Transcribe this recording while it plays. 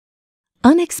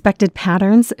Unexpected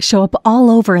patterns show up all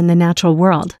over in the natural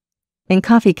world. In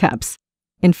coffee cups,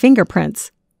 in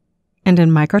fingerprints, and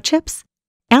in microchips.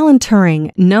 Alan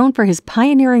Turing, known for his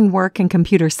pioneering work in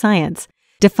computer science,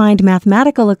 defined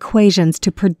mathematical equations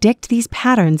to predict these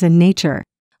patterns in nature.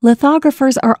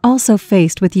 Lithographers are also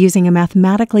faced with using a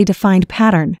mathematically defined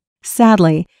pattern.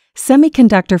 Sadly,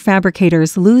 semiconductor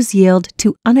fabricators lose yield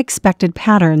to unexpected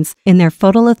patterns in their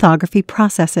photolithography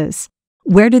processes.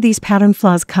 Where do these pattern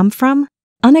flaws come from?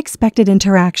 Unexpected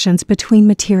interactions between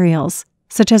materials,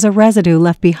 such as a residue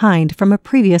left behind from a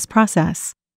previous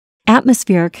process.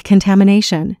 Atmospheric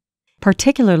contamination,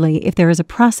 particularly if there is a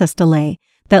process delay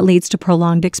that leads to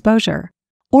prolonged exposure,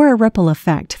 or a ripple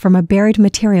effect from a buried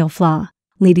material flaw,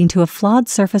 leading to a flawed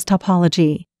surface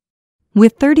topology.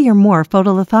 With 30 or more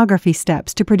photolithography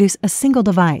steps to produce a single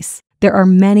device, there are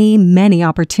many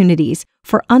opportunities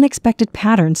for unexpected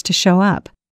patterns to show up.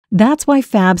 That's why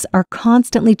fabs are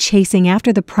constantly chasing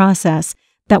after the process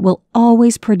that will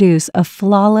always produce a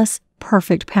flawless,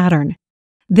 perfect pattern.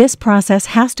 This process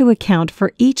has to account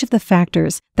for each of the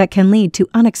factors that can lead to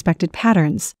unexpected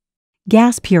patterns: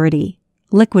 gas purity,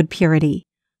 liquid purity,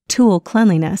 tool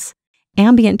cleanliness,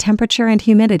 ambient temperature and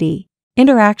humidity,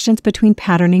 interactions between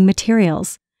patterning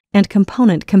materials, and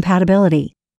component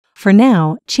compatibility. For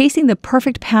now, chasing the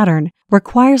perfect pattern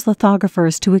requires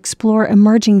lithographers to explore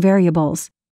emerging variables.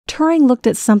 Turing looked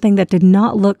at something that did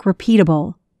not look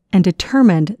repeatable and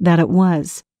determined that it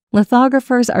was.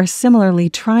 Lithographers are similarly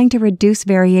trying to reduce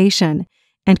variation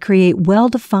and create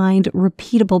well-defined,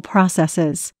 repeatable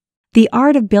processes. The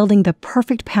art of building the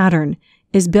perfect pattern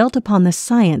is built upon the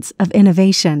science of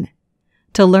innovation.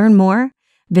 To learn more,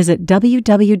 visit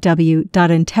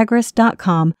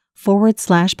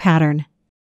www.integris.com/pattern.